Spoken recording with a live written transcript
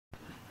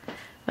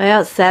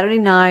Well, it's Saturday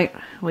night.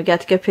 We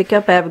got to go pick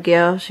up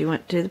Abigail. She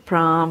went to the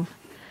prom.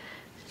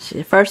 She's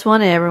the first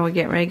one ever. We're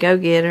getting ready to go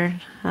get her.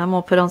 I'm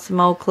going to put on some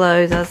old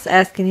clothes. I was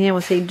asking him,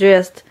 was he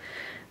dressed?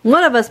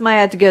 One of us may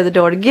have to go to the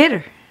door to get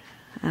her.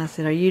 I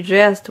said, are you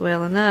dressed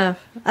well enough?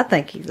 I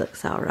think he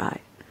looks all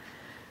right.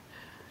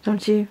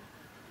 Don't you?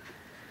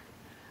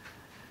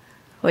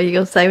 What are you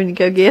going to say when you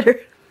go get her?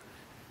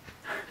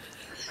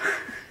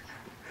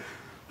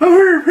 I'm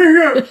here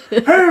to pick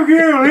up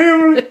Abigail and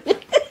Emily.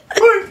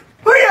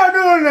 What y'all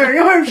doing there?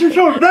 Y'all having some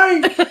sort of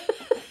date?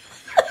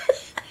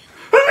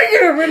 Let me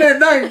get her in that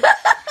date.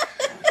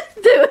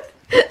 Do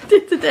it. Do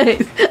the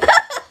dance.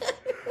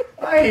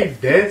 I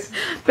ain't dancing.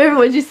 Remember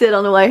what you said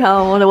on the way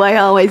home? On the way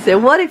home, he said,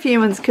 what if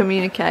humans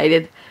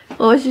communicated?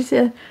 What was you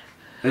said?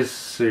 That's a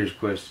serious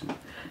question.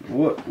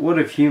 What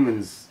if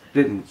humans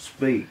didn't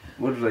speak?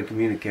 What if they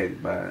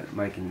communicated by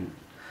making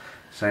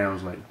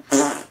sounds like...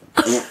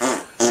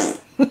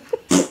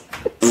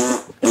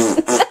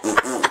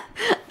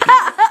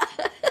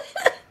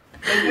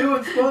 They do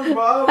it,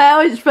 SpongeBob.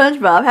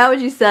 SpongeBob, how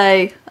would you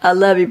say, I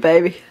love you,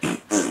 baby?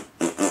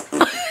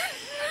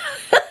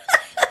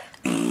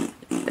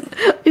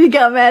 If you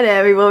got mad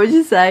at me, what would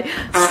you say?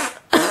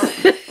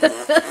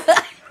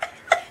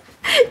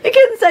 You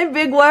couldn't say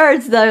big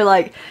words, though,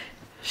 like,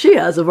 she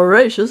has a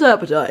voracious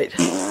appetite.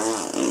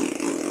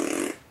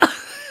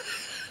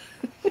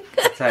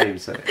 That's how you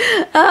say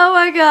it. Oh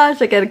my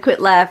gosh, I gotta quit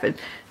laughing.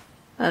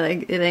 I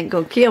think it ain't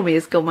gonna kill me,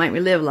 it's gonna make me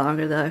live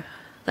longer, though.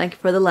 Thank you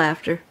for the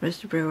laughter,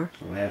 Mr. Brewer.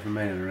 I'm half a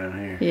man around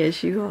here.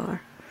 Yes, you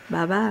are.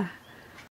 Bye-bye.